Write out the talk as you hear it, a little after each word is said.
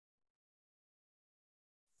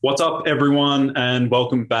What's up, everyone, and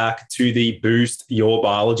welcome back to the Boost Your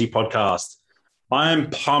Biology podcast. I am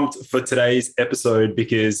pumped for today's episode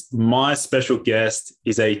because my special guest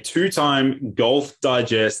is a two-time Golf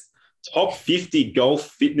Digest top 50 golf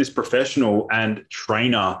fitness professional and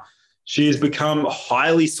trainer. She has become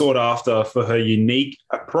highly sought after for her unique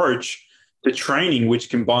approach to training, which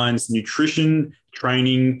combines nutrition,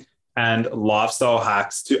 training, and lifestyle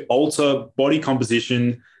hacks to alter body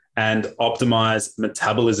composition and optimize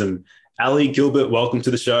metabolism. Ali Gilbert, welcome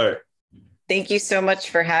to the show. Thank you so much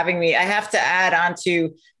for having me. I have to add on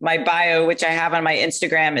to my bio, which I have on my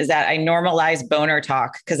Instagram, is that I normalize boner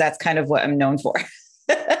talk because that's kind of what I'm known for.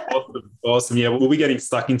 Awesome. Yeah, we'll be getting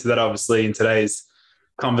stuck into that obviously in today's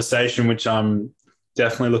conversation, which I'm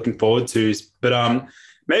definitely looking forward to. But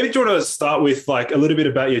maybe do you want to start with like a little bit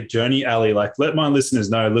about your journey, Ali? Like let my listeners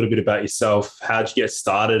know a little bit about yourself. How'd you get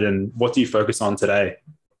started and what do you focus on today?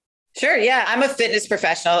 Sure. Yeah. I'm a fitness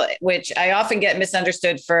professional, which I often get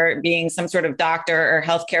misunderstood for being some sort of doctor or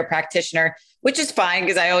healthcare practitioner, which is fine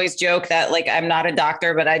because I always joke that like I'm not a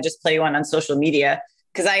doctor, but I just play one on social media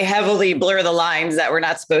because I heavily blur the lines that we're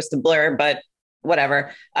not supposed to blur, but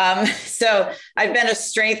whatever. So I've been a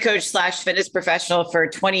strength coach / fitness professional for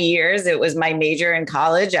 20 years. It was my major in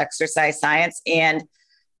college, exercise science. And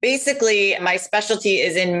basically my specialty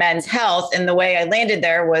is in men's health. And the way I landed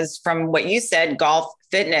there was from what you said, golf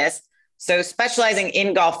fitness. So specializing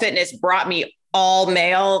in golf fitness brought me all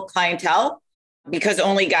male clientele because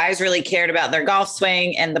only guys really cared about their golf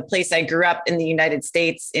swing. And the place I grew up in the United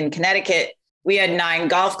States in Connecticut, we had 9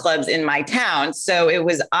 golf clubs in my town. So it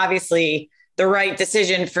was obviously the right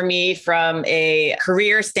decision for me from a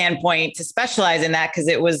career standpoint to specialize in that because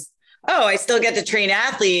it was, oh, I still get to train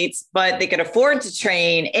athletes, but they could afford to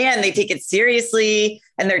train and they take it seriously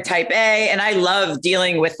and they're type A. And I love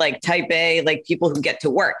dealing with like type A, like people who get to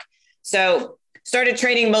work. So started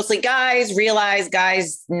training mostly guys, realized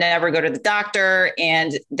guys never go to the doctor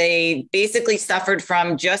and they basically suffered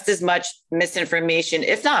from just as much misinformation,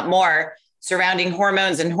 if not more, surrounding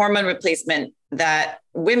hormones and hormone replacement that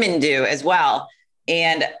women do as well.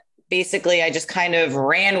 And basically, I just kind of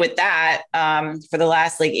ran with that for the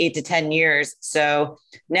last like 8 to 10 years. So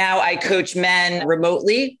now I coach men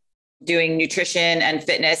remotely doing nutrition and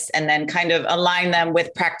fitness and then kind of align them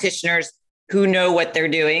with practitioners who know what they're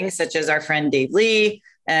doing, such as our friend Dave Lee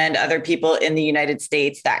and other people in the United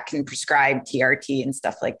States that can prescribe TRT and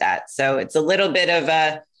stuff like that. So it's a little bit of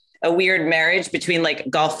a weird marriage between like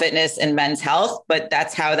golf fitness and men's health, but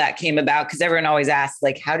that's how that came about. Because everyone always asks,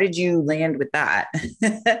 like, how did you land with that?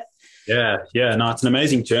 Yeah. No, it's an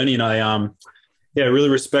amazing journey. And I really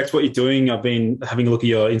respect what you're doing. I've been having a look at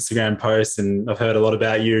your Instagram posts and I've heard a lot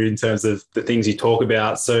about you in terms of the things you talk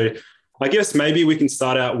about. So I guess maybe we can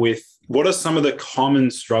start out with what are some of the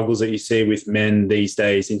common struggles that you see with men these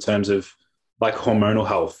days in terms of like hormonal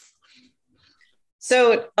health?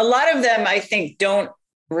 So a lot of them, I think, don't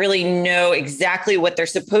really know exactly what they're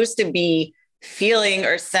supposed to be feeling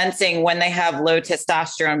or sensing when they have low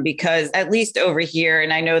testosterone, because at least over here,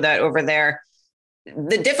 and I know that over there,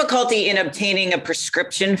 the difficulty in obtaining a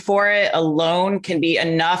prescription for it alone can be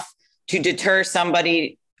enough to deter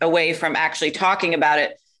somebody away from actually talking about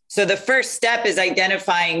it. So the first step is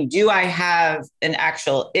identifying, do I have an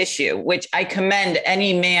actual issue, which I commend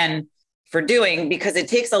any man for doing because it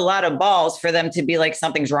takes a lot of balls for them to be like,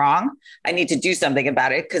 something's wrong. I need to do something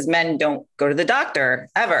about it because men don't go to the doctor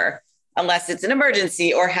ever unless it's an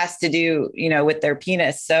emergency or has to do, with their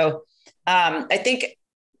penis. So I think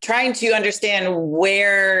trying to understand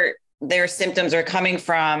where their symptoms are coming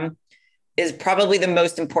from is probably the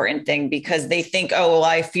most important thing because they think, oh, well,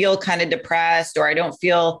 I feel kind of depressed or I don't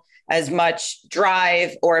feel as much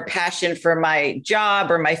drive or a passion for my job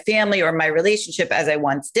or my family or my relationship as I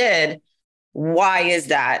once did. Why is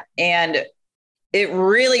that? And it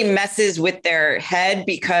really messes with their head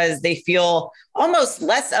because they feel almost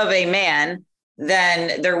less of a man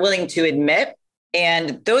than they're willing to admit.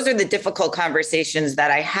 And those are the difficult conversations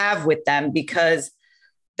that I have with them because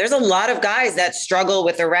there's a lot of guys that struggle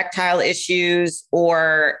with erectile issues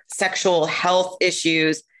or sexual health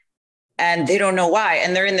issues, and they don't know why.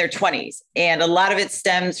 And they're in their 20s. And a lot of it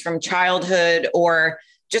stems from childhood or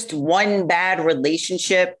just one bad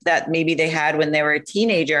relationship that maybe they had when they were a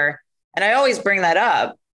teenager. And I always bring that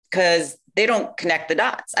up because they don't connect the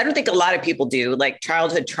dots. I don't think a lot of people do. Like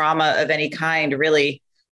childhood trauma of any kind really,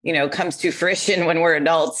 comes to fruition when we're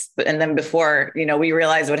adults. And then before, we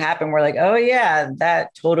realize what happened, we're like, oh yeah,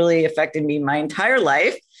 that totally affected me my entire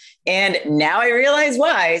life. And now I realize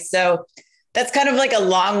why. So that's kind of like a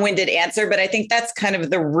long-winded answer, but I think that's kind of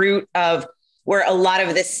the root of where a lot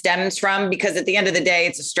of this stems from, because at the end of the day,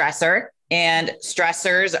 it's a stressor And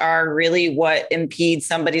stressors are really what impede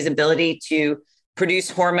somebody's ability to produce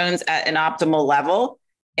hormones at an optimal level.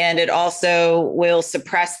 And it also will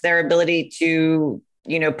suppress their ability to,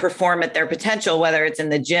 perform at their potential, whether it's in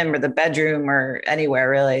the gym or the bedroom or anywhere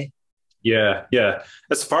really. Yeah, yeah.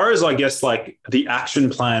 As far as I guess like the action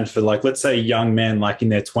plan for like, let's say young men like in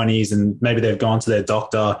their 20s and maybe they've gone to their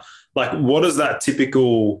doctor, like what does that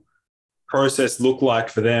typical process look like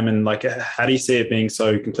for them? And like, how do you see it being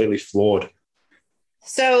so completely flawed?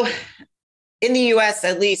 So in the US,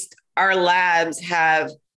 at least our labs have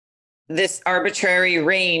this arbitrary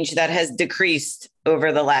range that has decreased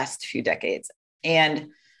over the last few decades. And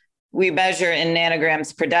we measure in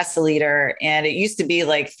nanograms per deciliter, and it used to be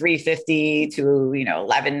like 350 to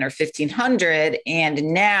 11 or 1500. And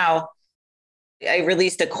now I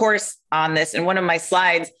released a course on this, and one of my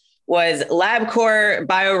slides was LabCorp,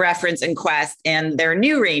 BioReference, and Quest, and their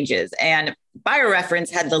new ranges. And BioReference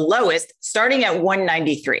had the lowest starting at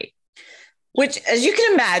 193, which, as you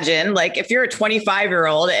can imagine, like if you're a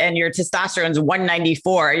 25-year-old and your testosterone's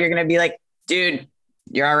 194, you're going to be like, dude,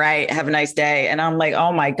 you're all right. Have a nice day. And I'm like,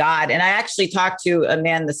 oh my God. And I actually talked to a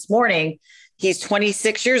man this morning. He's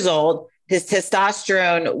 26 years old. His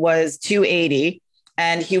testosterone was 280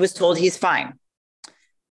 and he was told he's fine.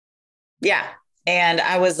 Yeah. And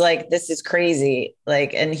I was like, this is crazy.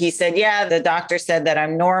 Like, and he said, yeah, the doctor said that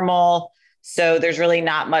I'm normal. So there's really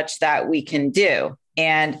not much that we can do.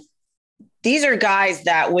 And these are guys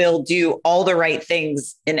that will do all the right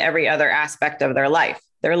things in every other aspect of their life.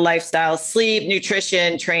 Their lifestyle, sleep,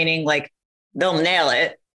 nutrition, training, like they'll nail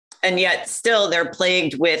it. And yet still they're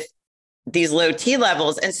plagued with these low T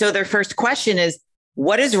levels. And so their first question is,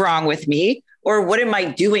 what is wrong with me? Or what am I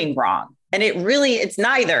doing wrong? And it's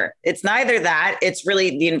neither. It's neither that. It's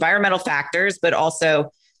really the environmental factors, but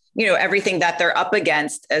also, everything that they're up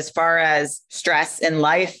against as far as stress in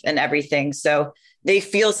life and everything. So they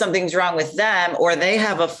feel something's wrong with them or they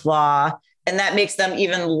have a flaw, and that makes them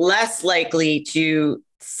even less likely to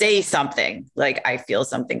say something like, I feel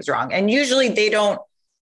something's wrong. And usually they don't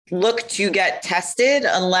look to get tested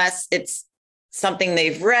unless it's something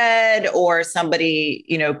they've read or somebody,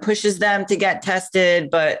 pushes them to get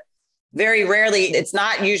tested. But very rarely, it's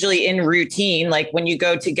not usually in routine. Like when you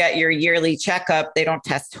go to get your yearly checkup, they don't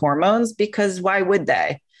test hormones because why would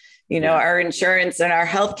they? Our insurance and our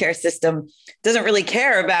healthcare system doesn't really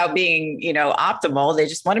care about being, optimal. They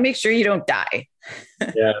just want to make sure you don't die.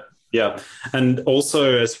 Yeah. Yeah. And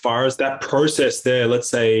also as far as that process there, let's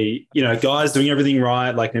say, guys doing everything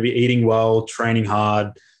right, like maybe eating well, training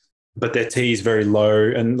hard, but their T is very low.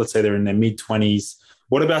 And let's say they're in their mid-20s.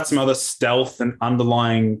 What about some other stealth and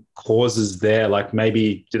underlying causes there? Like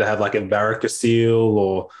maybe do they have like a varicocele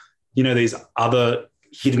or, these other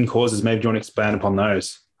hidden causes? Maybe do you want to expand upon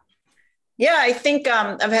those? Yeah, I think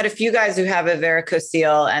I've had a few guys who have a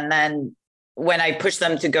varicocele, and then when I push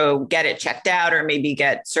them to go get it checked out or maybe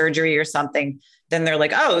get surgery or something, then they're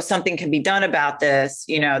like, oh, something can be done about this.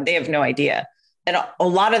 They have no idea. And a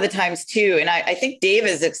lot of the times too, and I think Dave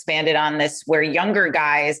has expanded on this, where younger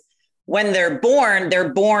guys, when they're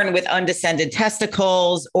born with undescended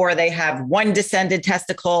testicles, or they have one descended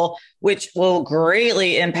testicle, which will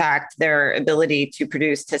greatly impact their ability to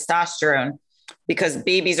produce testosterone, because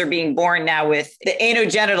babies are being born now with the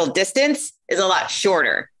anogenital distance is a lot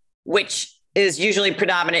shorter, which is usually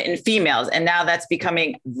predominant in females. And now that's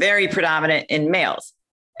becoming very predominant in males.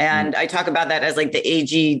 And I talk about that as like the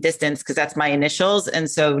AG distance, because that's my initials. And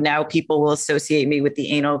so now people will associate me with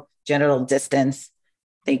the anogenital distance.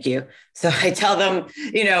 Thank you. So I tell them,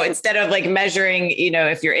 instead of like measuring,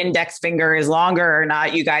 if your index finger is longer or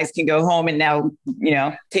not, you guys can go home and now,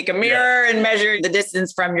 take a mirror and measure the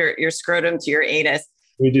distance from your scrotum to your anus.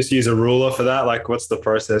 We just use a ruler for that. Like, what's the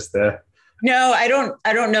process there? No, I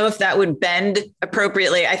don't know if that would bend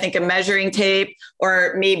appropriately. I think a measuring tape,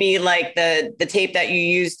 or maybe like the tape that you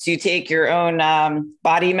use to take your own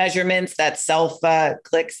body measurements that self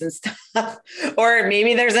clicks and stuff. Or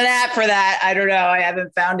maybe there's an app for that. I don't know. I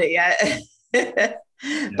haven't found it yet.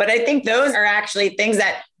 But I think those are actually things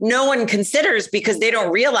that no one considers, because they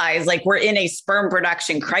don't realize like we're in a sperm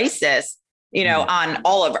production crisis, on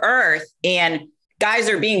all of Earth. And guys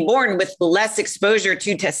are being born with less exposure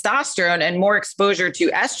to testosterone and more exposure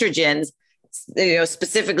to estrogens,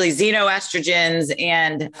 specifically xenoestrogens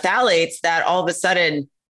and phthalates, that all of a sudden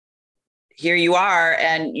here you are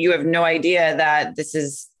and you have no idea that this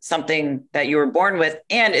is something that you were born with.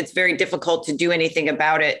 And it's very difficult to do anything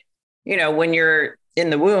about it, when you're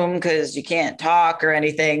in the womb, because you can't talk or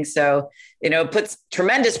anything. So, it puts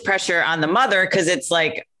tremendous pressure on the mother, because it's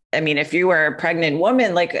like, if you were a pregnant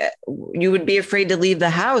woman, like you would be afraid to leave the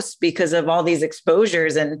house because of all these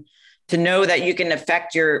exposures and to know that you can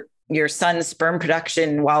affect your son's sperm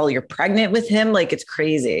production while you're pregnant with him. Like, it's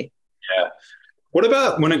crazy. Yeah. What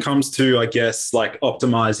about when it comes to, I guess, like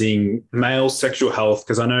optimizing male sexual health?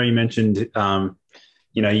 Because I know you mentioned,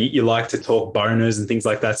 you like to talk boners and things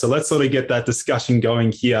like that. So let's sort of get that discussion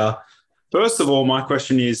going here. First of all, my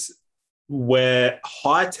question is, where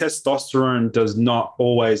high testosterone does not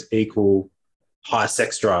always equal high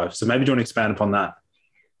sex drive. So maybe do you want to expand upon that?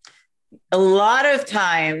 A lot of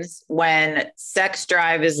times when sex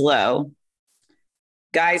drive is low,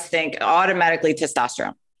 guys think automatically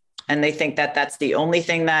testosterone. And they think that that's the only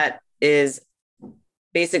thing that is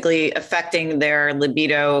basically affecting their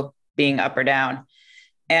libido being up or down.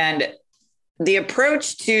 And the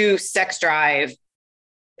approach to sex drive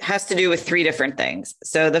has to do with three different things.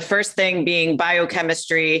 So the first thing being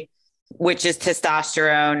biochemistry, which is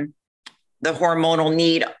testosterone, the hormonal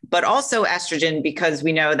need, but also estrogen, because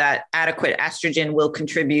we know that adequate estrogen will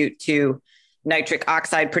contribute to nitric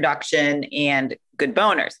oxide production and good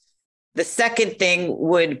boners. The second thing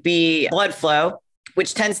would be blood flow,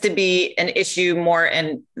 which tends to be an issue more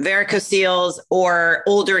in varicocele or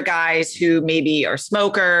older guys who maybe are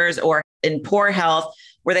smokers or in poor health,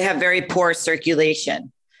 where they have very poor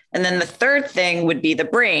circulation. And then the third thing would be the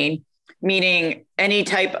brain, meaning any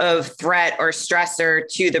type of threat or stressor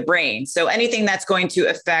to the brain. So anything that's going to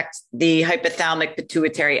affect the hypothalamic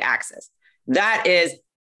pituitary axis. That is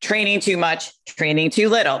training too much, training too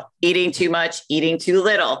little, eating too much, eating too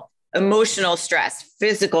little, emotional stress,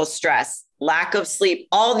 physical stress, lack of sleep.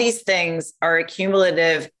 All these things are a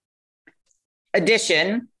cumulative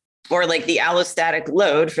addition, or like the allostatic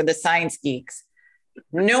load for the science geeks.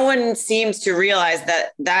 No one seems to realize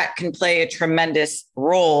that that can play a tremendous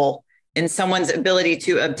role in someone's ability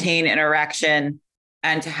to obtain an erection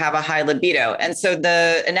and to have a high libido. And so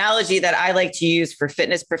the analogy that I like to use for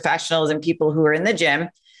fitness professionals and people who are in the gym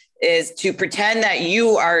is to pretend that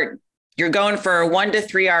you're going for a 1 to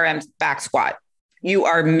 3 RM back squat. You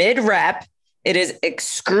are mid rep. It is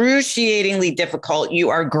excruciatingly difficult. You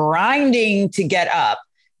are grinding to get up.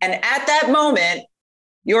 And at that moment,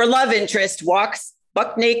 your love interest walks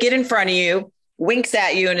buck naked in front of you, winks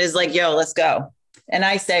at you and is like, yo, let's go. And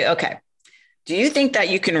I say, okay, do you think that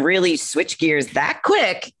you can really switch gears that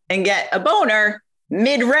quick and get a boner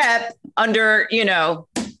mid rep under,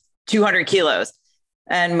 200 kilos?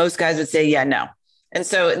 And most guys would say, yeah, no. And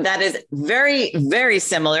so that is very, very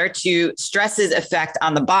similar to stress's effect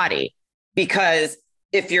on the body, because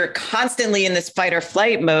if you're constantly in this fight or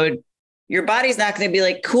flight mode, your body's not going to be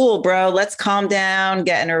like, cool, bro, let's calm down,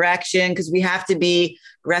 get an erection, because we have to be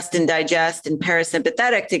rest and digest and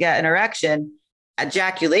parasympathetic to get an erection.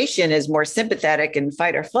 Ejaculation is more sympathetic in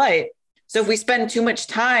fight or flight. So if we spend too much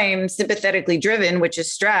time sympathetically driven, which is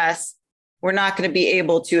stress, we're not going to be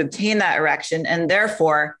able to obtain that erection. And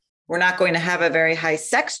therefore, we're not going to have a very high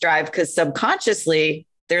sex drive, because subconsciously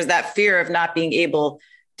there's that fear of not being able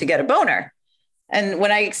to get a boner. And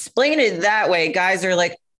when I explain it that way, guys are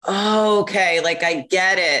like, oh, okay, like I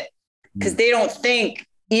get it. Because they don't think,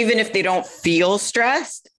 even if they don't feel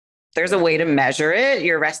stressed, there's a way to measure it.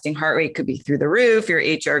 Your resting heart rate could be through the roof. Your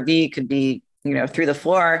HRV could be, through the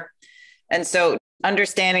floor. And so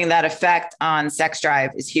understanding that effect on sex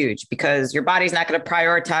drive is huge, because your body's not going to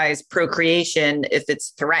prioritize procreation if it's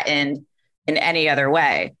threatened in any other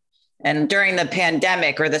way. And during the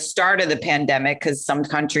pandemic, or the start of the pandemic, because some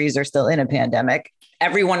countries are still in a pandemic,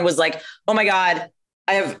 everyone was like, oh my God,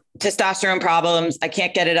 I have testosterone problems. I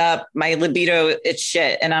can't get it up. My libido, it's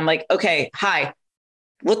shit. And I'm like, okay, hi,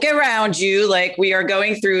 look around you. Like, we are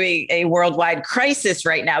going through a worldwide crisis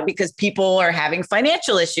right now because people are having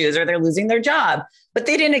financial issues or they're losing their job, but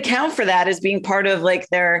they didn't account for that as being part of like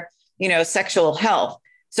their, sexual health.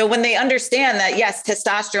 So when they understand that, yes,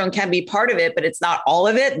 testosterone can be part of it, but it's not all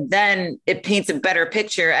of it, then it paints a better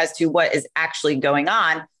picture as to what is actually going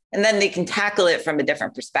on. And then they can tackle it from a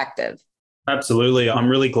different perspective. Absolutely. I'm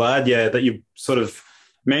really glad, that you're sort of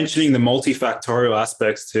mentioning the multifactorial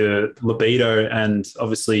aspects to libido, and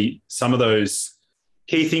obviously some of those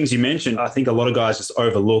key things you mentioned, I think a lot of guys just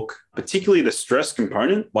overlook, particularly the stress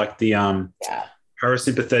component, like the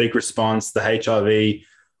parasympathetic response, the HRV.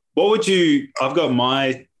 I've got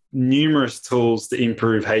my numerous tools to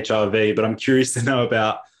improve HRV, but I'm curious to know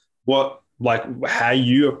about how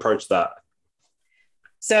you approach that.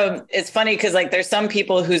 So it's funny because there's some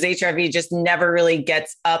people whose HRV just never really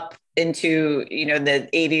gets up into, the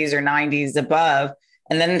 80s or 90s above.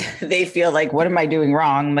 And then they feel like, what am I doing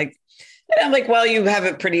wrong? And I'm like, well, you have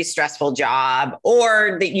a pretty stressful job,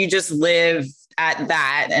 or that you just live at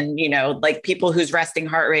that. And, people whose resting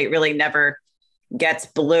heart rate really never gets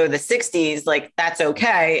below the 60s, that's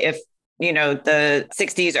okay if the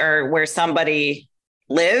 60s are where somebody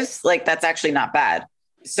lives, like that's actually not bad.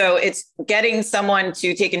 So it's getting someone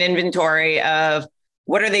to take an inventory of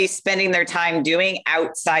what are they spending their time doing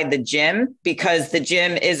outside the gym, because the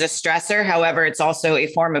gym is a stressor. However, it's also a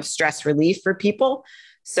form of stress relief for people.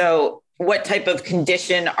 So what type of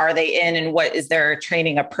condition are they in and what is their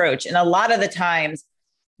training approach? And a lot of the times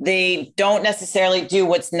they don't necessarily do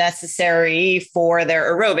what's necessary for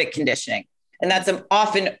their aerobic conditioning. And that's an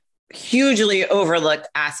often hugely overlooked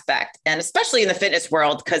aspect. And especially in the fitness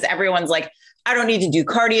world, because everyone's like, I don't need to do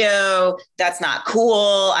cardio. That's not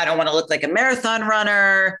cool. I don't want to look like a marathon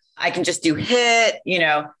runner. I can just do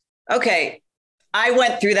HIIT, Okay. I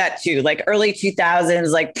went through that too, like early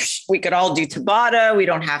 2000s, like we could all do Tabata. We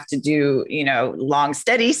don't have to do, long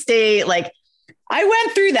steady state. Like I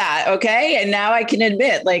went through that. Okay. And now I can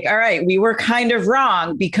admit like, all right, we were kind of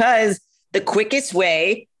wrong, because the quickest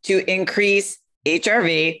way to increase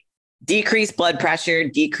HRV, decrease blood pressure,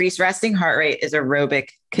 decrease resting heart rate is aerobic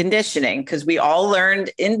conditioning. Because we all learned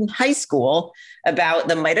in high school about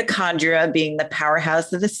the mitochondria being the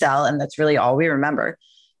powerhouse of the cell. And that's really all we remember.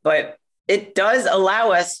 But it does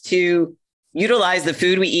allow us to utilize the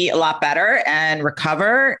food we eat a lot better and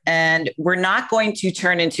recover. And we're not going to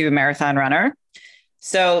turn into a marathon runner.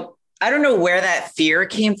 So I don't know where that fear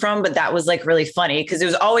came from, but that was like really funny, because there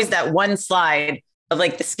was always that one slide of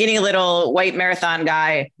like the skinny little white marathon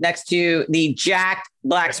guy next to the jacked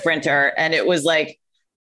black sprinter. And it was like,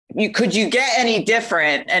 could you get any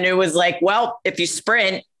different? And it was like, well, if you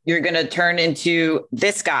sprint, you're going to turn into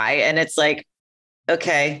this guy. And it's like,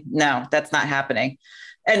 okay, no, that's not happening.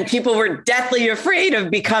 And people were deathly afraid of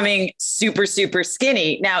becoming super, super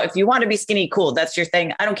skinny. Now, if you want to be skinny, cool, that's your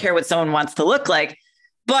thing. I don't care what someone wants to look like,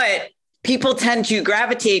 but people tend to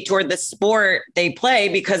gravitate toward the sport they play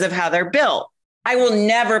because of how they're built. I will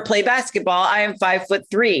never play basketball. I am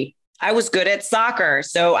 5'3". I was good at soccer,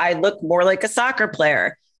 so I look more like a soccer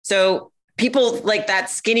player. So people like that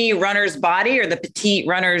skinny runner's body or the petite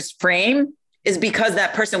runner's frame is because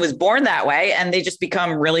that person was born that way and they just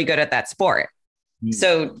become really good at that sport.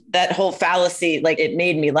 So that whole fallacy, like it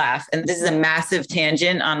made me laugh. And this is a massive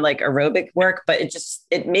tangent on like aerobic work, but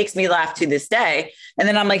it makes me laugh to this day. And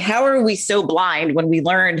then I'm like, how are we so blind when we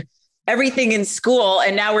learned everything in school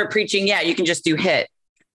and now we're preaching, yeah, you can just do HIIT.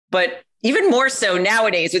 But even more so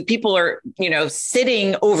nowadays with people are,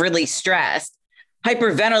 sitting overly stressed,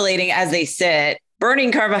 hyperventilating as they sit,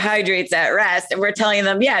 burning carbohydrates at rest. And we're telling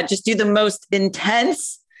them, yeah, just do the most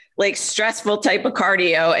intense, like stressful type of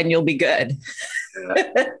cardio and you'll be good.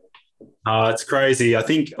 It's crazy. I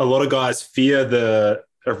think a lot of guys fear the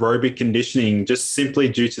aerobic conditioning just simply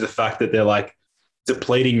due to the fact that they're like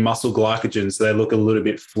depleting muscle glycogen. So they look a little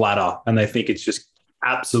bit flatter and they think it's just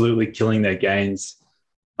absolutely killing their gains.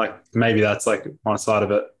 Like maybe that's like one side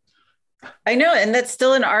of it. I know. And that's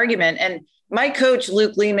still an argument. And my coach,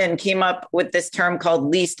 Luke Lehman, came up with this term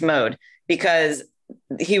called least mode because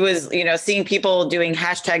he was, seeing people doing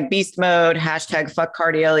hashtag beast mode, hashtag fuck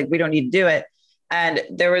cardio, like we don't need to do it. And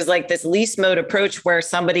there was like this least mode approach where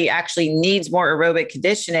somebody actually needs more aerobic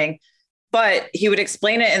conditioning, but he would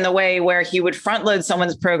explain it in the way where he would front load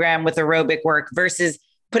someone's program with aerobic work versus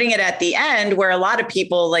putting it at the end, where a lot of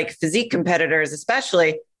people like physique competitors,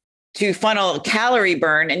 especially, to funnel calorie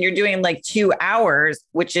burn. And you're doing like 2 hours,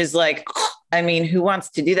 which is like, who wants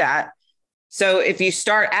to do that? So if you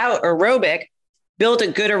start out aerobic, build a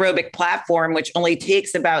good aerobic platform, which only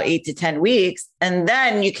takes about 8 to 10 weeks. And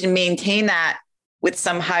then you can maintain that with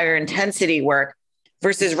some higher intensity work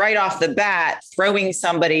versus right off the bat, throwing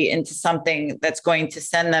somebody into something that's going to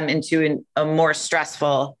send them into a more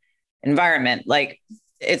stressful environment. Like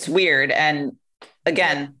it's weird. And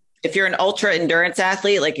again, if you're an ultra endurance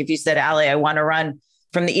athlete, like if you said, Ali, I want to run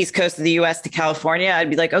from the East Coast of the US to California, I'd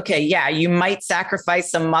be like, okay, yeah, you might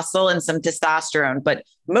sacrifice some muscle and some testosterone, but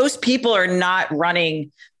most people are not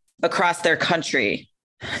running across their country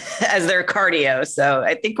as their cardio. So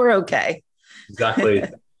I think we're okay. Exactly.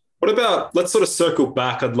 What about, let's sort of circle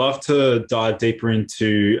back. I'd love to dive deeper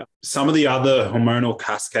into some of the other hormonal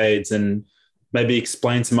cascades and maybe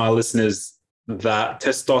explain to my listeners that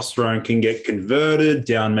testosterone can get converted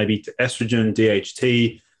down maybe to estrogen,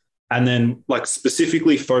 DHT, and then like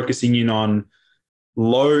specifically focusing in on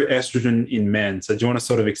low estrogen in men. So do you want to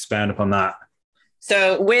sort of expand upon that?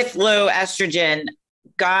 So with low estrogen,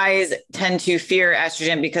 guys tend to fear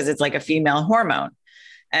estrogen because it's like a female hormone.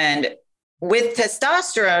 And with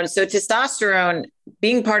testosterone, so testosterone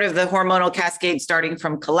being part of the hormonal cascade starting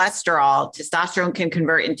from cholesterol, testosterone can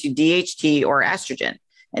convert into DHT or estrogen.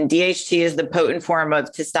 And DHT is the potent form of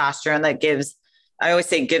testosterone that gives, I always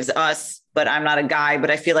say gives us, but I'm not a guy, but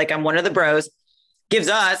I feel like I'm one of the bros, gives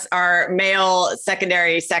us our male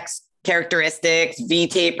secondary sex characteristics, V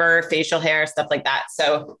taper, facial hair, stuff like that.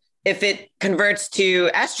 So if it converts to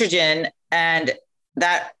estrogen and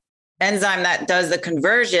that enzyme that does the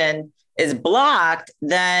conversion is blocked,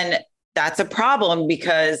 then that's a problem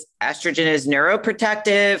because estrogen is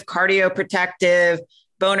neuroprotective, cardioprotective,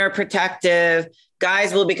 boner protective.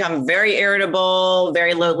 Guys will become very irritable,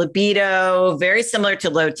 very low libido, very similar to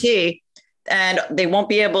low T, and they won't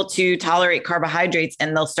be able to tolerate carbohydrates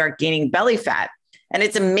and they'll start gaining belly fat. And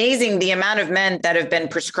it's amazing the amount of men that have been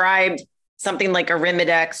prescribed something like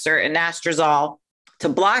Arimidex or anastrozole to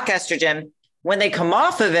block estrogen. When they come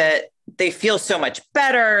off of it, they feel so much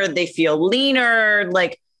better. They feel leaner.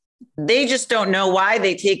 Like they just don't know why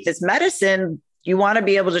they take this medicine. You want to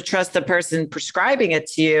be able to trust the person prescribing it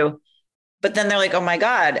to you. But then they're like, oh my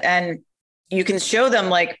God. And you can show them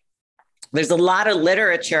like, there's a lot of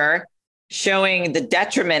literature showing the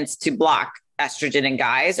detriments to block estrogen in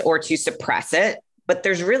guys or to suppress it. But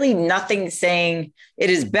there's really nothing saying it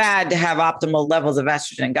is bad to have optimal levels of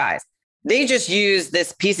estrogen in guys. They just use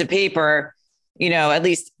this piece of paper, at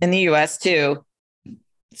least in the US too.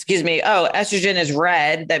 Excuse me. Oh, estrogen is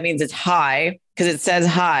red. That means it's high because it says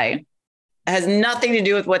high. It has nothing to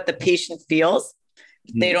do with what the patient feels.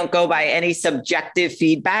 They don't go by any subjective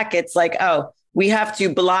feedback. It's like, oh, we have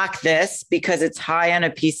to block this because it's high on a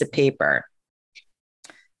piece of paper.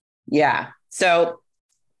 Yeah. So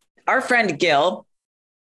our friend Gil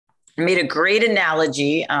made a great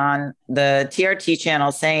analogy on the TRT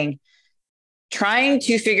channel saying, trying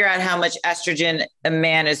to figure out how much estrogen a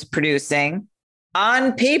man is producing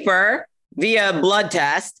on paper via blood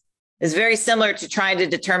test is very similar to trying to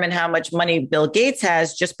determine how much money Bill Gates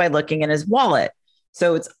has just by looking in his wallet.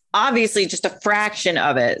 So it's obviously just a fraction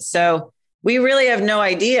of it. So we really have no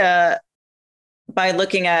idea by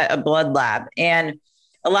looking at a blood lab. And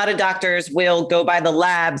a lot of doctors will go by the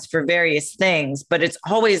labs for various things, but it's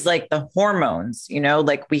always like the hormones,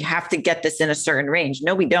 like we have to get this in a certain range.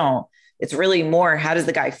 No, we don't. It's really more, how does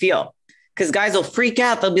the guy feel? Because guys will freak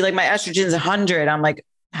out. They'll be like, my estrogen's 100. I'm like,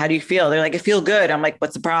 how do you feel? They're like, I feel good. I'm like,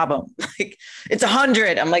 what's the problem? Like, it's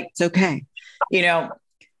 100. I'm like, it's okay.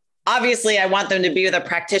 Obviously I want them to be with a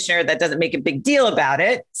practitioner that doesn't make a big deal about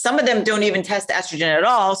it. Some of them don't even test estrogen at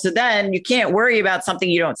all. So then you can't worry about something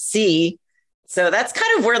you don't see. So that's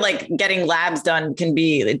kind of where like getting labs done can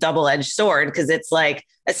be a double-edged sword, because it's like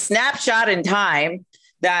a snapshot in time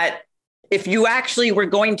that if you actually were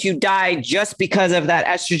going to die just because of that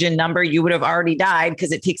estrogen number, you would have already died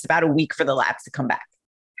because it takes about a week for the labs to come back.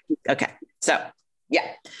 Okay. So, yeah.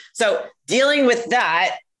 So dealing with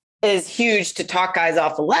that is huge to talk guys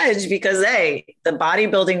off the ledge because, hey, the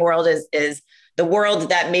bodybuilding world is the world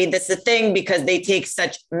that made this a thing because they take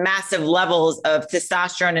such massive levels of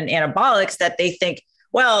testosterone and anabolics that they think,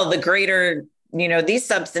 well, the greater, these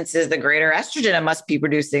substances, the greater estrogen it must be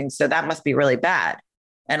producing. So that must be really bad.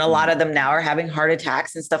 And a lot of them now are having heart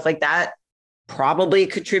attacks and stuff like that. Probably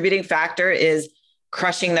contributing factor is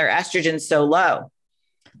crushing their estrogen so low.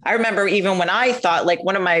 I remember even when I thought, like,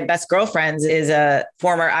 one of my best girlfriends is a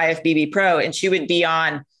former IFBB pro, and she would be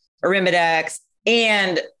on Arimidex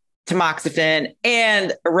and tamoxifen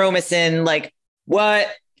and Aromacin, like, what?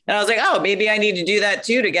 And I was like, oh, maybe I need to do that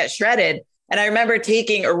too to get shredded. And I remember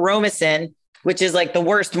taking Aromacin, which is like the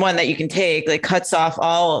worst one that you can take, like cuts off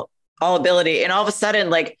all ability. And all of a sudden,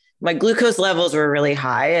 like, my glucose levels were really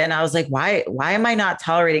high. And I was like, why am I not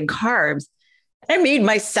tolerating carbs? I made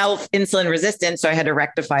myself insulin resistant, so I had to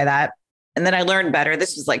rectify that. And then I learned better.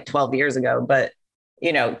 This was like 12 years ago, but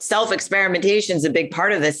self-experimentation is a big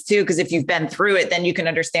part of this too, because if you've been through it, then you can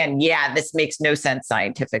understand, yeah, this makes no sense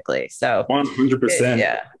scientifically. So 100%.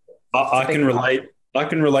 Yeah. I can relate. I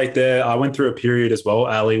can relate there. I went through a period as well,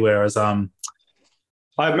 Ali, whereas I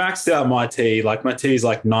maxed out my T. Like my T is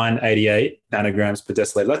like 988 nanograms per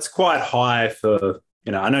deciliter. That's quite high for,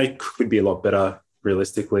 I know it could be a lot better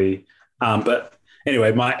realistically. But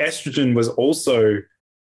anyway, my estrogen was also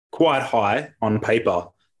quite high on paper,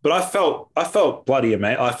 but I felt bloody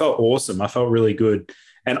amazing. I felt awesome. I felt really good.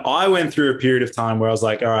 And I went through a period of time where I was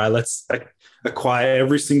like, all right, let's acquire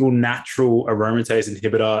every single natural aromatase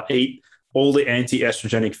inhibitor, eat all the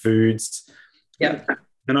anti-estrogenic foods. Yeah.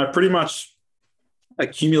 And I pretty much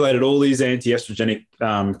accumulated all these anti-estrogenic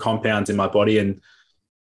compounds in my body. And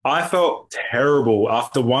I felt terrible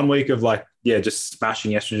after 1 week of just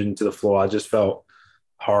smashing estrogen to the floor. I just felt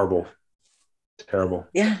horrible, terrible.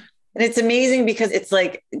 Yeah. And it's amazing because it's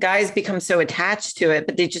like guys become so attached to it,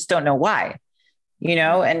 but they just don't know why,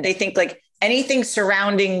 and they think like anything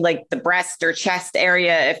surrounding like the breast or chest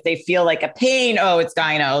area, if they feel like a pain, oh, it's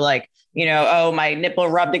gyno, like oh, my nipple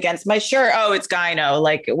rubbed against my shirt. Oh, it's gyno.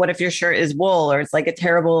 Like, what if your shirt is wool or it's like a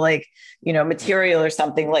terrible, like, material or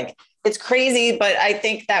something? Like, it's crazy. But I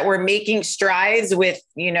think that we're making strides with,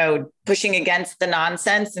 pushing against the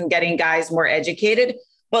nonsense and getting guys more educated.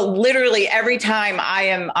 But literally every time I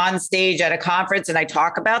am on stage at a conference and I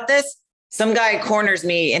talk about this, some guy corners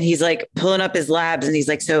me and he's like pulling up his labs and he's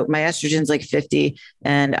like, so my estrogen's like 50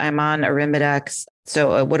 and I'm on Arimidex.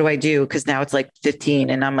 So what do I do? Because now it's like 15.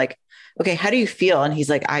 And I'm like, okay, how do you feel? And he's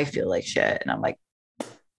like, I feel like shit. And I'm like,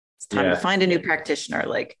 it's time to find a new practitioner.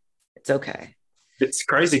 Like, it's okay. It's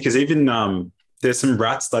crazy because even there's some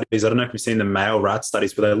rat studies. I don't know if you've seen the male rat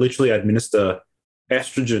studies, but they literally administer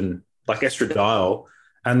estrogen, like estradiol,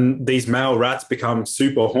 and these male rats become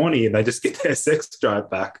super horny and they just get their sex drive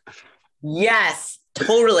back. Yes,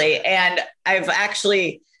 totally. And I've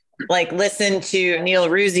actually listened to Neil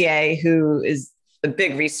Rousier, who is a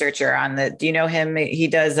big researcher on do you know him? He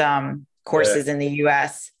does courses in the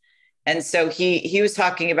US. And so he was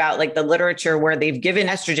talking about the literature where they've given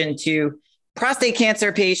estrogen to prostate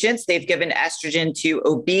cancer patients. They've given estrogen to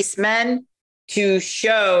obese men to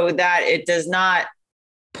show that it does not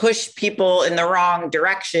push people in the wrong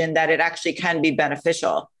direction, that it actually can be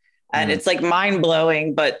beneficial. And it's mind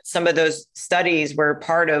blowing, but some of those studies were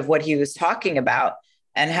part of what he was talking about,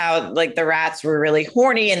 and how the rats were really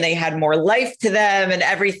horny and they had more life to them and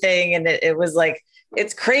everything. And it was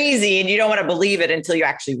it's crazy. And you don't want to believe it until you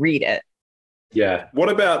actually read it. Yeah. What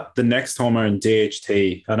about the next hormone,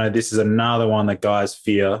 DHT? I know this is another one that guys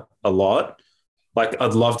fear a lot.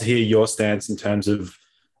 I'd love to hear your stance in terms of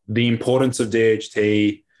the importance of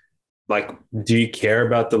DHT. Do you care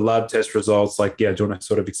about the lab test results? Do you want to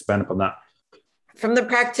sort of expand upon that? From the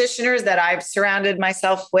practitioners that I've surrounded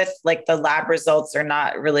myself with, the lab results are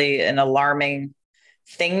not really an alarming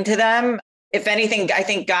thing to them. If anything, I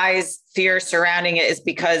think guys' fear surrounding it is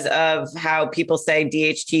because of how people say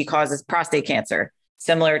DHT causes prostate cancer,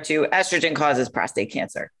 similar to estrogen causes prostate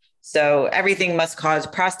cancer. So everything must cause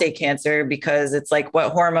prostate cancer because it's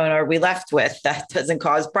what hormone are we left with that doesn't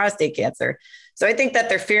cause prostate cancer? So I think that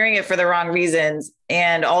they're fearing it for the wrong reasons.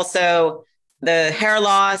 And also the hair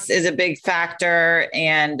loss is a big factor.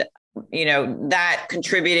 And, that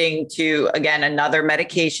contributing to, again, another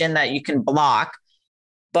medication that you can block.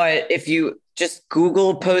 But if you just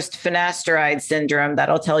Google post-finasteride syndrome,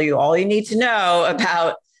 that'll tell you all you need to know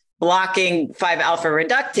about blocking 5-alpha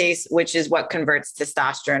reductase, which is what converts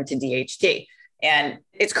testosterone to DHT. And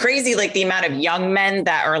it's crazy, the amount of young men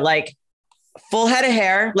that are full head of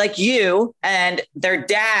hair like you, and their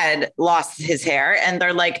dad lost his hair and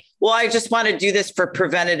they're like, well, I just want to do this for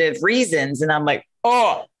preventative reasons. And I'm like,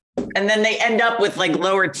 oh, and then they end up with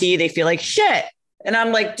lower T. They feel like shit. And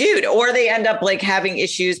I'm like, dude, or they end up having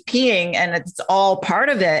issues peeing and it's all part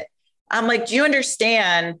of it. I'm like, do you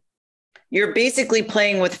understand? You're basically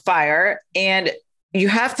playing with fire and you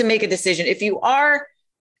have to make a decision. If you are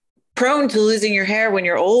prone to losing your hair when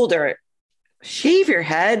you're older, shave your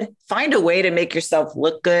head, find a way to make yourself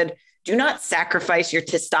look good. Do not sacrifice your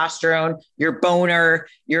testosterone, your boner,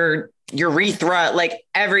 your urethra,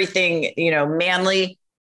 everything, manly,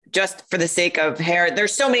 just for the sake of hair.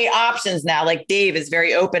 There's so many options now. Dave is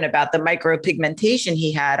very open about the micropigmentation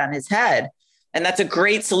he had on his head. And that's a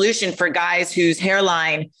great solution for guys whose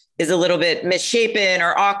hairline is a little bit misshapen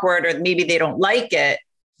or awkward, or maybe they don't like it.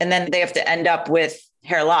 And then they have to end up with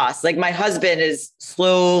hair loss. My husband is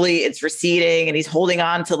slowly, it's receding and he's holding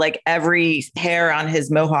on to every hair on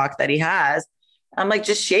his mohawk that he has. I'm like,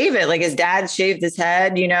 just shave it. His dad shaved his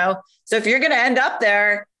head, So if you're going to end up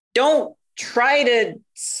there, don't try to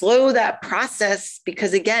slow that process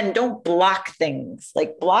because, again, don't block things.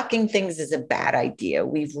 Blocking things is a bad idea.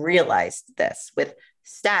 We've realized this with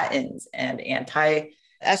statins and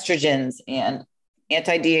anti-estrogens and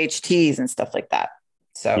anti-DHTs and stuff like that.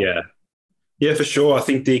 So Yeah, for sure. I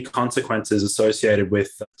think the consequences associated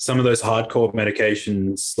with some of those hardcore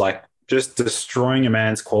medications, just destroying a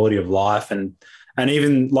man's quality of life. And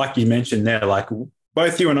even like you mentioned there,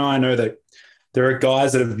 both you and I know that there are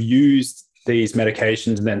guys that have used these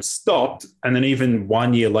medications and then stopped. And then even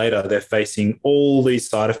 1 year later, they're facing all these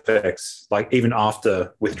side effects, even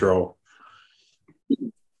after withdrawal.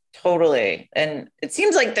 Totally. And it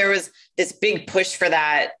seems like there was this big push for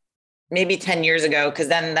that maybe 10 years ago, because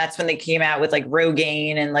then that's when they came out with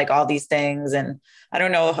Rogaine and all these things. And I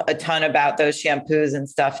don't know a ton about those shampoos and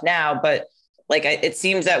stuff now, but it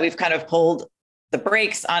seems that we've kind of pulled the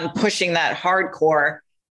brakes on pushing that hardcore.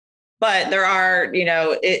 But there are,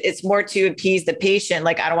 it's more to appease the patient.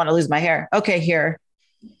 I don't want to lose my hair. Okay, here.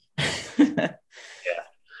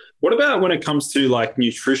 What about when it comes to like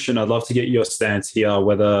nutrition? I'd love to get your stance here,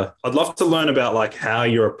 whether I'd love to learn about like how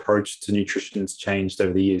your approach to nutrition has changed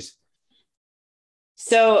over the years.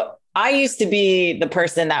 So I used to be the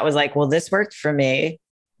person that was like, well, this worked for me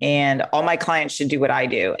and all my clients should do what I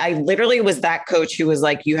do. I literally was that coach who was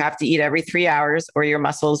like, you have to eat every 3 hours or your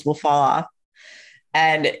muscles will fall off.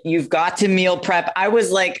 And you've got to meal prep. I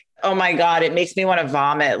was like, oh my God, it makes me want to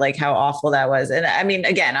vomit, like how awful that was. And I mean,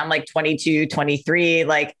 again, I'm like 22, 23,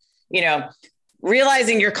 like,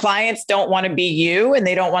 realizing your clients don't want to be you and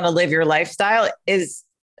they don't want to live your lifestyle is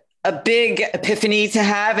a big epiphany to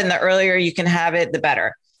have. And the earlier you can have it, the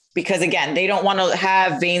better. Because again, they don't want to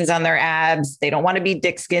have veins on their abs. They don't want to be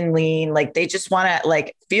dick skin lean. Like they just want to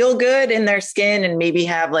like feel good in their skin and maybe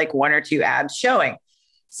have like 1 or 2 abs showing.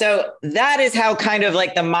 So that is how kind of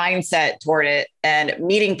like the mindset toward it and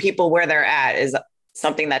meeting people where they're at is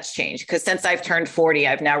something that's changed. Because since I've turned 40,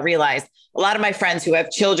 I've now realized a lot of my friends who have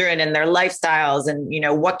children and their lifestyles and,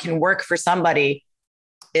 what can work for somebody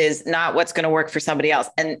is not what's going to work for somebody else.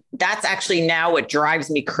 And that's actually now what drives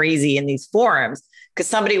me crazy in these forums, because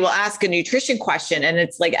somebody will ask a nutrition question and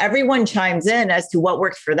it's like everyone chimes in as to what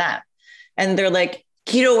works for them. And they're like,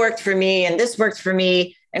 keto worked for me and this worked for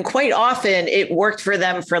me. And quite often it worked for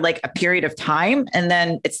them for like a period of time and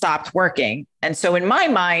then it stopped working. And so in my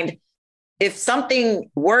mind, if something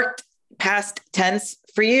worked past tense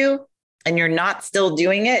for you and you're not still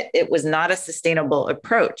doing it, it was not a sustainable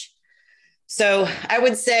approach. So I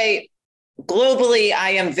would say globally,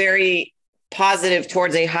 I am very positive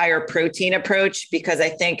towards a higher protein approach because I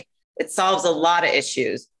think it solves a lot of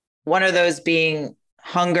issues. One of those being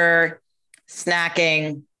hunger,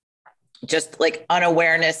 snacking, just like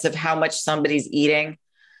unawareness of how much somebody's eating.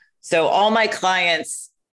 So all my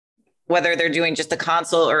clients, whether they're doing just a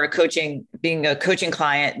consult or being a coaching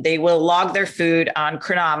client, they will log their food on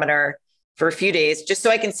Chronometer for a few days, just so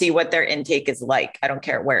I can see what their intake is like. I don't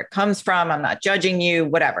care where it comes from. I'm not judging you,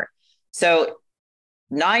 whatever. So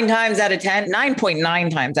 9.9 times out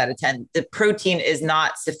of 10, the protein is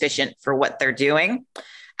not sufficient for what they're doing.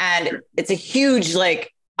 And it's a huge,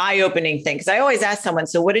 like, eye-opening thing. Cause I always ask someone,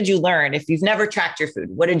 so what did you learn? If you've never tracked your food,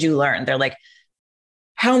 what did you learn? They're like,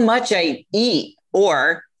 how much I eat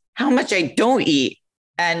or how much I don't eat.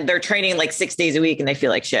 And they're training like 6 days a week and they feel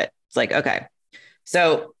like shit. It's like, okay.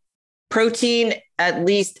 So protein, at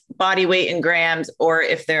least body weight in grams, or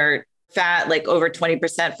if they're fat, like over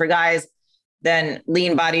 20% for guys, then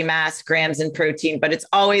lean body mass, grams in protein, but it's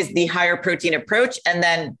always the higher protein approach. And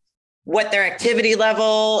then what their activity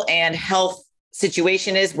level and health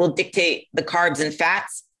situation is will dictate the carbs and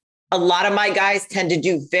fats. A lot of my guys tend to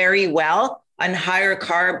do very well on higher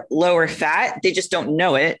carb, lower fat. They just don't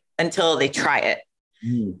know it until they try it.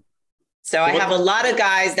 So I have a lot of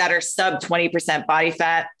guys that are sub 20% body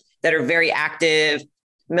fat that are very active,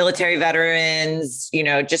 military veterans,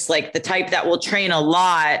 just like the type that will train a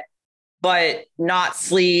lot, but not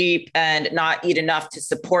sleep and not eat enough to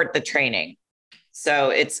support the training.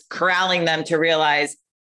 So it's corralling them to realize,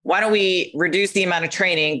 why don't we reduce the amount of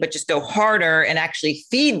training, but just go harder and actually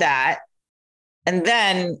feed that. And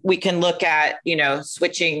then we can look at,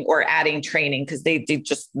 switching or adding training because they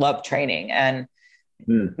just love training. And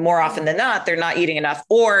more often than not, they're not eating enough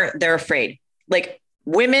or they're afraid. Like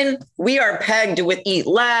women, we are pegged with eat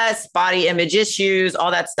less, body image issues, all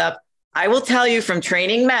that stuff. I will tell you from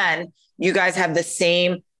training men, you guys have the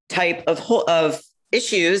same type of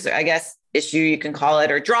issues, I guess issue you can call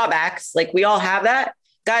it, or drawbacks. Like we all have that.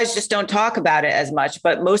 Guys just don't talk about it as much,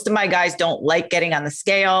 but most of my guys don't like getting on the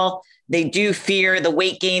scale. They do fear the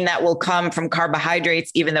weight gain that will come from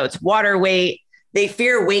carbohydrates, even though it's water weight. They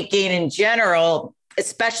fear weight gain in general,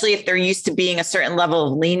 especially if they're used to being a certain level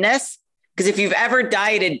of leanness. Because if you've ever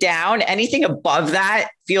dieted down, anything above that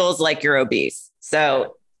feels like you're obese.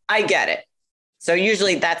 So I get it. So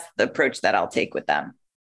usually that's the approach that I'll take with them.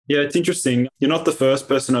 Yeah, it's interesting. You're not the first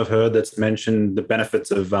person I've heard that's mentioned the benefits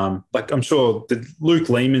of, like I'm sure, did Luke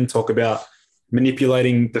Lehman talk about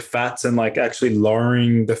manipulating the fats and like actually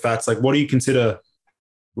lowering the fats? Like what do you consider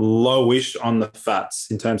lowish on the fats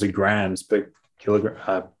in terms of grams per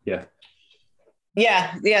kilogram?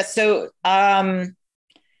 Yeah. So I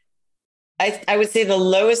would say the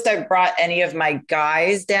lowest I've brought any of my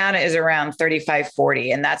guys down is around 35,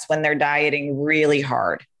 40. And that's when they're dieting really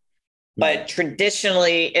hard. But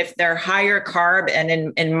traditionally, if they're higher carb,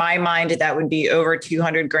 and in my mind, that would be over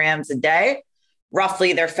 200 grams a day,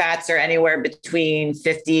 roughly their fats are anywhere between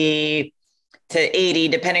 50 to 80,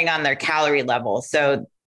 depending on their calorie level. So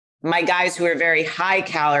my guys who are very high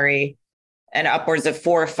calorie and upwards of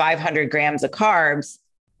 400 or 500 grams of carbs,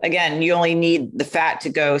 again, you only need the fat to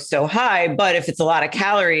go so high. But if it's a lot of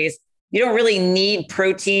calories, you don't really need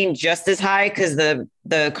protein just as high because the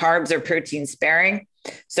carbs are protein sparing.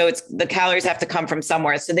 So it's the calories have to come from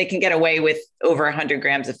somewhere. So they can get away with over 100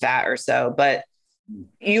 grams of fat or so. But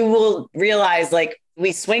you will realize like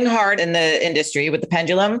we swing hard in the industry with the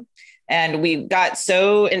pendulum, and we got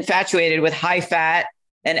so infatuated with high fat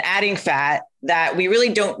and adding fat that we really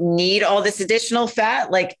don't need all this additional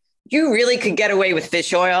fat. Like you really could get away with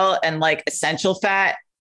fish oil and like essential fat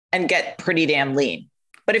and get pretty damn lean.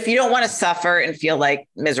 But if you don't want to suffer and feel like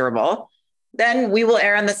miserable, then we will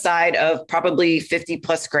err on the side of probably 50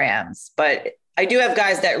 plus grams. But I do have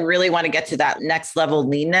guys that really want to get to that next level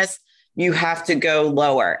leanness. You have to go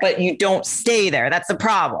lower, but you don't stay there. That's the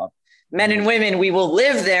problem. Men and women, we will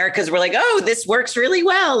live there because we're like, oh, this works really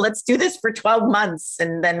well. Let's do this for 12 months.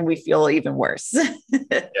 And then we feel even worse.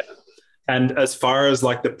 Yeah. And as far as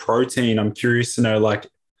like the protein, I'm curious to know, like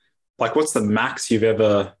what's the max you've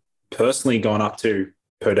ever personally gone up to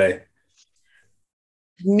per day?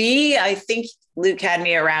 Me, I think Luke had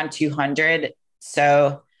me around 200.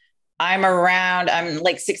 So I'm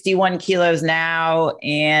like 61 kilos now.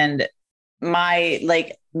 And my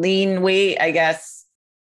like lean weight, I guess,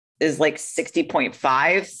 is like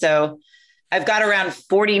 60.5. So I've got around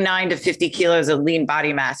 49 to 50 kilos of lean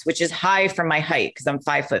body mass, which is high for my height because I'm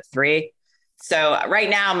 5'3". So right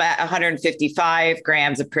now I'm at 155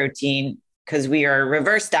 grams of protein because we are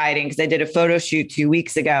reverse dieting because I did a photo shoot 2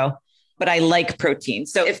 weeks ago, but I like protein.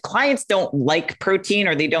 So if clients don't like protein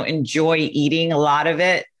or they don't enjoy eating a lot of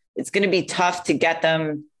it, it's going to be tough to get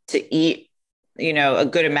them to eat, a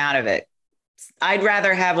good amount of it. I'd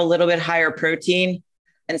rather have a little bit higher protein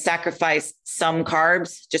and sacrifice some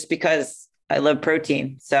carbs just because I love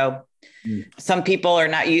protein. So some people are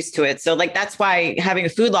not used to it. So like, that's why having a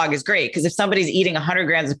food log is great. Because if somebody's eating 100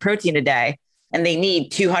 grams of protein a day and they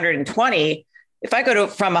need 220, if I go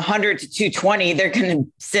from 100 to 220, they're going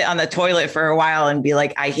to sit on the toilet for a while and be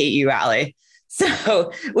like, I hate you, Ali.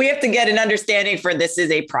 So we have to get an understanding for this is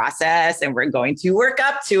a process and we're going to work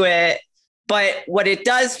up to it. But what it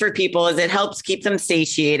does for people is it helps keep them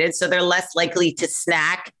satiated. So they're less likely to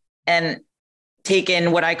snack and take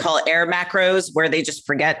in what I call air macros, where they just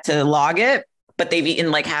forget to log it, but they've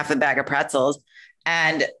eaten like half a bag of pretzels.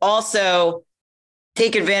 And also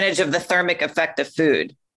take advantage of the thermic effect of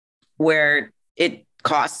food, where it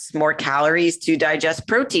costs more calories to digest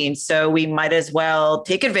protein. So we might as well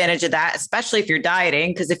take advantage of that, especially if you're dieting,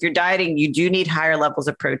 because if you're dieting, you do need higher levels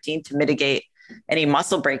of protein to mitigate any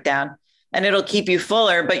muscle breakdown. And it'll keep you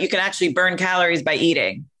fuller, but you can actually burn calories by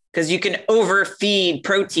eating because you can overfeed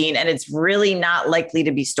protein and it's really not likely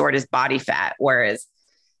to be stored as body fat. Whereas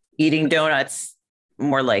eating donuts,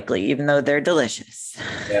 more likely, even though they're delicious.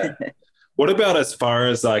 Yeah. What about as far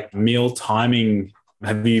as like meal timing?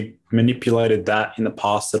 Have you manipulated that in the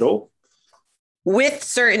past at all? With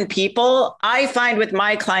certain people, I find with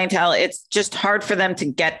my clientele, it's just hard for them to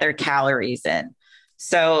get their calories in.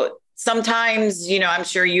 So sometimes, I'm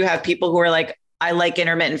sure you have people who are like, I like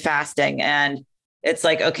intermittent fasting. And it's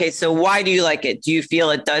like, okay, so why do you like it? Do you feel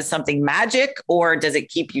it does something magic, or does it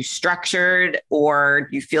keep you structured, or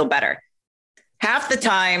you feel better? Half the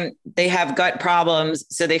time they have gut problems,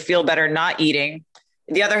 so they feel better not eating.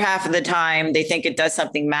 The other half of the time they think it does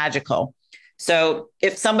something magical. So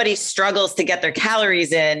if somebody struggles to get their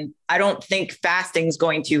calories in, I don't think fasting is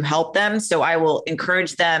going to help them. So I will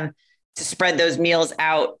encourage them to spread those meals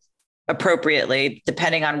out appropriately,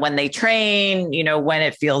 depending on when they train, when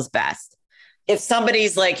it feels best. If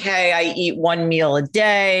somebody's like, hey, I eat one meal a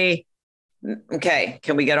day. Okay,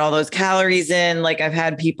 can we get all those calories in? Like I've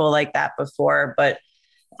had people like that before, but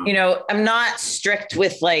I'm not strict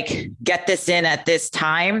with like, get this in at this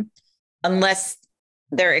time, unless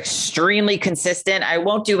they're extremely consistent. I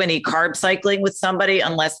won't do any carb cycling with somebody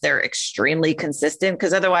unless they're extremely consistent,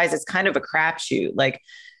 because otherwise it's kind of a crapshoot. Like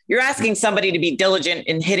you're asking somebody to be diligent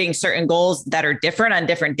in hitting certain goals that are different on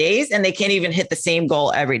different days, and they can't even hit the same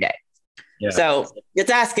goal every day. Yeah. So it's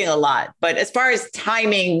asking a lot. But as far as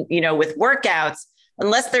timing, with workouts,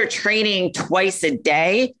 unless they're training twice a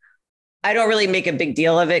day, I don't really make a big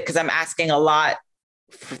deal of it because I'm asking a lot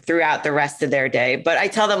throughout the rest of their day. But I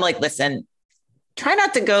tell them like, listen, try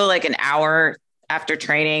not to go like an hour after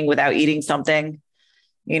training without eating something,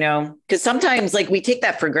 because sometimes like we take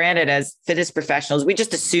that for granted as fitness professionals. We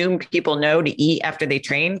just assume people know to eat after they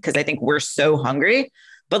train because I think we're so hungry.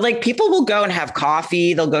 But like people will go and have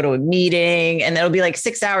coffee, they'll go to a meeting, and it'll be like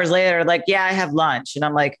 6 hours later, like, yeah, I have lunch. And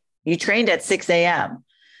I'm like, you trained at 6 a.m.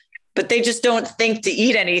 But they just don't think to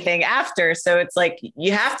eat anything after. So it's like,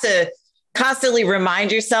 you have to constantly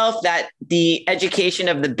remind yourself that the education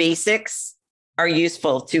of the basics are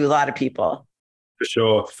useful to a lot of people.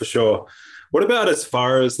 For sure. What about as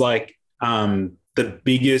far as like the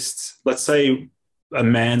biggest, let's say a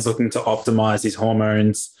man's looking to optimize his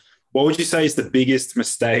hormones, what would you say is the biggest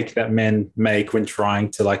mistake that men make when trying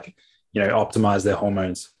to optimize their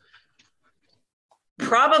hormones?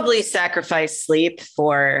 Probably sacrifice sleep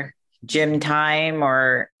for gym time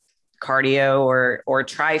or cardio, or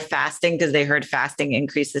try fasting because they heard fasting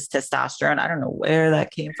increases testosterone. I don't know where that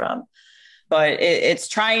came from, but it's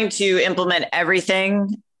trying to implement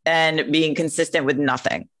everything and being consistent with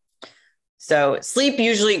nothing. So sleep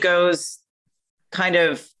usually goes kind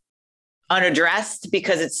of unaddressed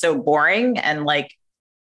because it's so boring and like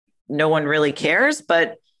no one really cares.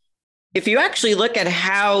 But if you actually look at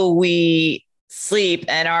how we sleep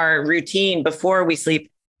and our routine before we sleep,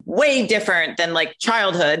 way different than like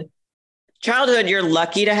childhood. Childhood, you're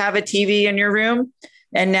lucky to have a TV in your room.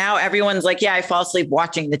 And now everyone's like, yeah, I fall asleep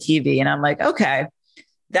watching the TV. And I'm like, okay,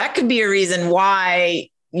 that could be a reason why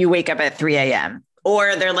you wake up at 3 a.m.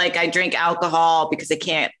 Or they're like, I drink alcohol because I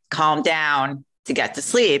can't calm down to get to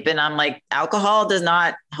sleep. And I'm like, alcohol does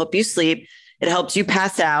not help you sleep. It helps you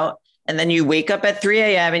pass out. And then you wake up at 3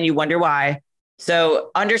 a.m. and you wonder why. So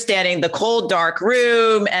understanding the cold, dark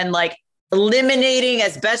room and like eliminating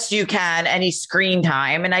as best you can any screen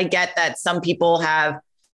time. And I get that some people have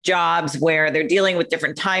jobs where they're dealing with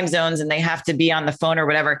different time zones and they have to be on the phone or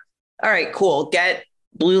whatever. All right, cool. Get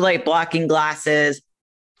blue light blocking glasses.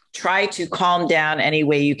 Try to calm down any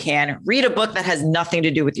way you can. Read a book that has nothing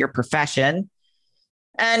to do with your profession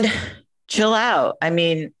and chill out. I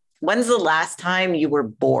mean, when's the last time you were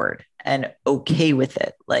bored and okay with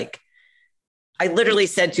it? Like, I literally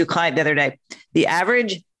said to a client the other day, the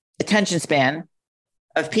average attention span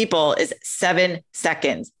of people is 7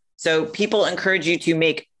 seconds. So people encourage you to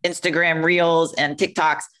make Instagram reels and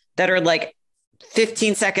TikToks that are like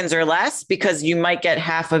 15 seconds or less because you might get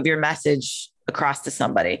half of your message across to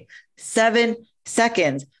somebody. 7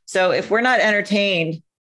 seconds. So if we're not entertained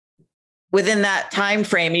within that time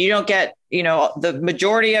frame, you don't get, the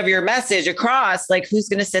majority of your message across, like who's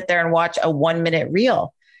going to sit there and watch a 1 minute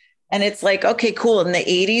reel? And it's like, okay, cool. In the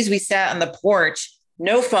 80s, we sat on the porch,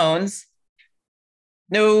 no phones,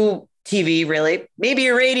 no TV really, maybe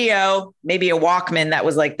a radio, maybe a Walkman that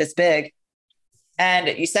was like this big. And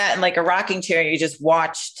you sat in like a rocking chair and you just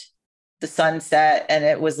watched the sunset. And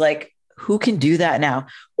it was like, who can do that now?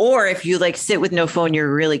 Or if you like sit with no phone,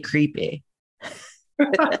 you're really creepy.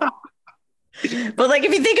 But like,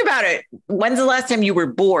 if you think about it, when's the last time you were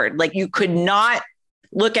bored? Like you could not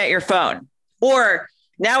look at your phone. Or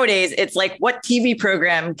nowadays it's like, what TV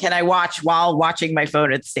program can I watch while watching my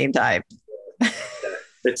phone at the same time?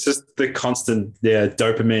 It's just the constant,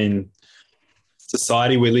 dopamine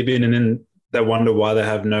society we live in. And then they wonder why they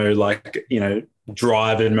have no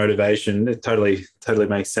drive and motivation. It totally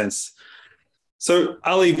makes sense. So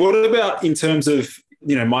Ali, what about in terms of,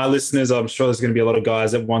 my listeners? I'm sure there's going to be a lot of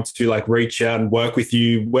guys that want to like reach out and work with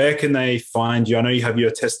you. Where can they find you? I know you have your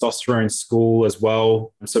testosterone school as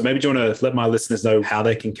well. So maybe do you want to let my listeners know how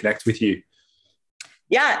they can connect with you?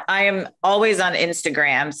 Yeah, I am always on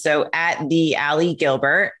Instagram. So at the Ali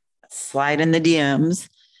Gilbert, slide in the DMs.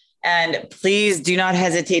 And please do not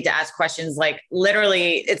hesitate to ask questions. Like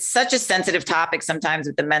literally, it's such a sensitive topic sometimes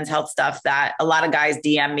with the men's health stuff that a lot of guys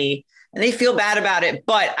DM me and they feel bad about it.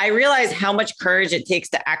 But I realize how much courage it takes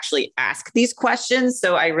to actually ask these questions.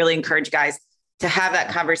 So I really encourage guys to have that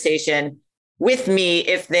conversation with me.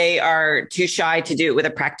 If they are too shy to do it with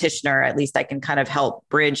a practitioner, at least I can kind of help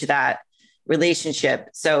bridge that relationship.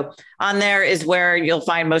 So on there is where you'll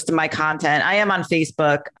find most of my content. I am on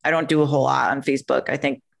Facebook. I don't do a whole lot on Facebook. I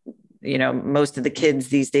think, most of the kids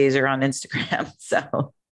these days are on Instagram.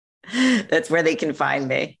 So that's where they can find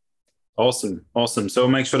me. Awesome. So we'll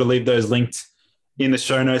make sure to leave those linked in the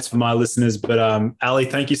show notes for my listeners. But Ali,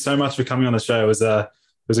 thank you so much for coming on the show. It was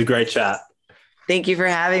a great chat. Thank you for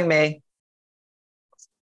having me.